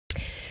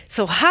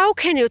So how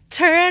can you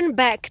turn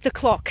back the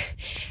clock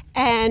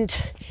and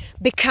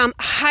become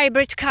a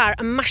hybrid car,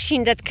 a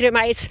machine that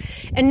creates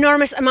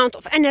enormous amount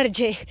of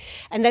energy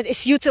and that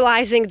is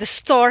utilizing the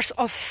stores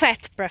of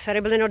fat,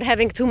 preferably not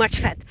having too much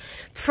fat,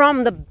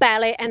 from the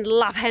belly and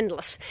love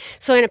handles.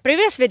 So in a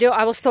previous video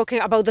I was talking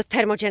about the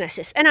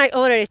thermogenesis, and I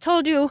already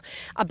told you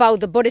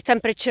about the body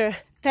temperature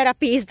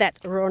therapies that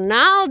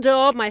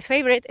Ronaldo, my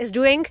favorite, is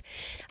doing,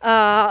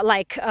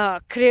 like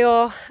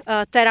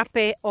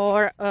cryotherapy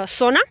or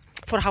sauna,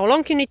 for how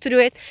long you need to do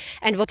it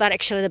and what are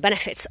actually the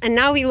benefits. And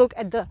now we look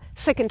at the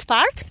second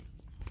part,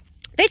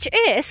 which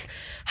is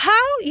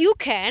how you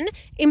can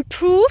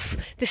improve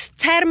this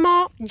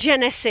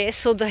thermogenesis,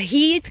 so the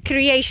heat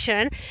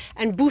creation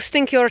and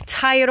boosting your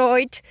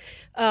thyroid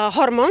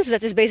hormones,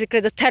 that is basically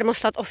the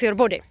thermostat of your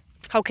body.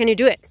 How can you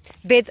do it?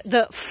 With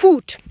the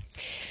food.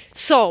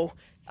 So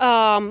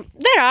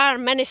there are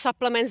many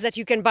supplements that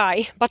you can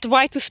buy, but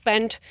why to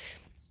spend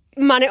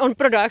money on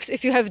products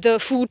if you have the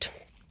food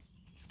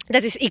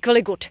that is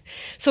equally good?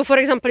 So for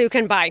example, you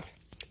can buy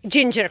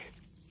ginger,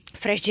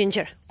 fresh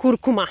ginger,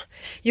 curcuma,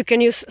 you can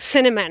use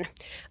cinnamon,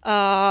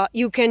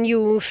 you can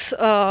use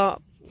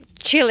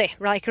chili,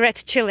 like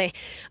red chili,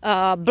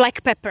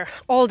 black pepper,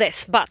 all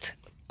this, but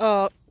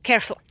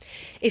careful.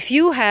 If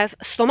you have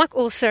stomach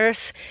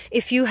ulcers,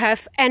 if you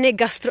have any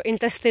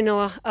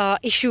gastrointestinal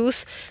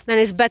issues, then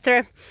it's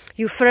better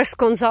you first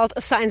consult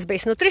a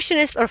science-based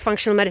nutritionist or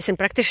functional medicine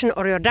practitioner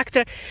or your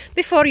doctor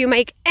before you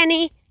make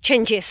any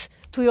changes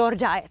to your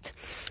diet.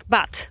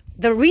 But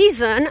the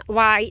reason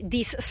why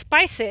these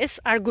spices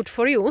are good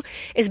for you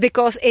is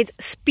because it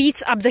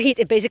speeds up the heat.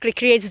 It basically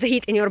creates the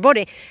heat in your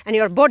body, and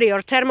your body,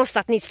 your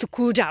thermostat, needs to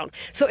cool down.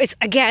 So it's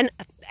again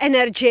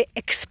energy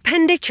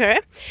expenditure,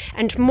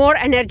 and more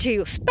energy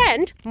you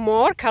spend,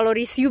 more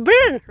calories you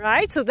burn,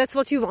 right? So that's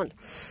what you want.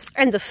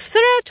 And the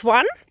third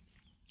one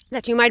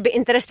that you might be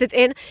interested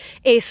in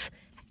is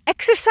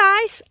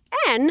exercise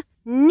and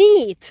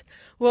NEAT.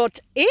 What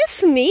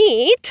is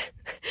NEAT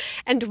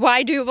and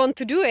why do you want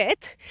to do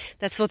it?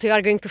 That's what you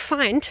are going to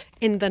find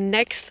in the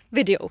next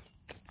video.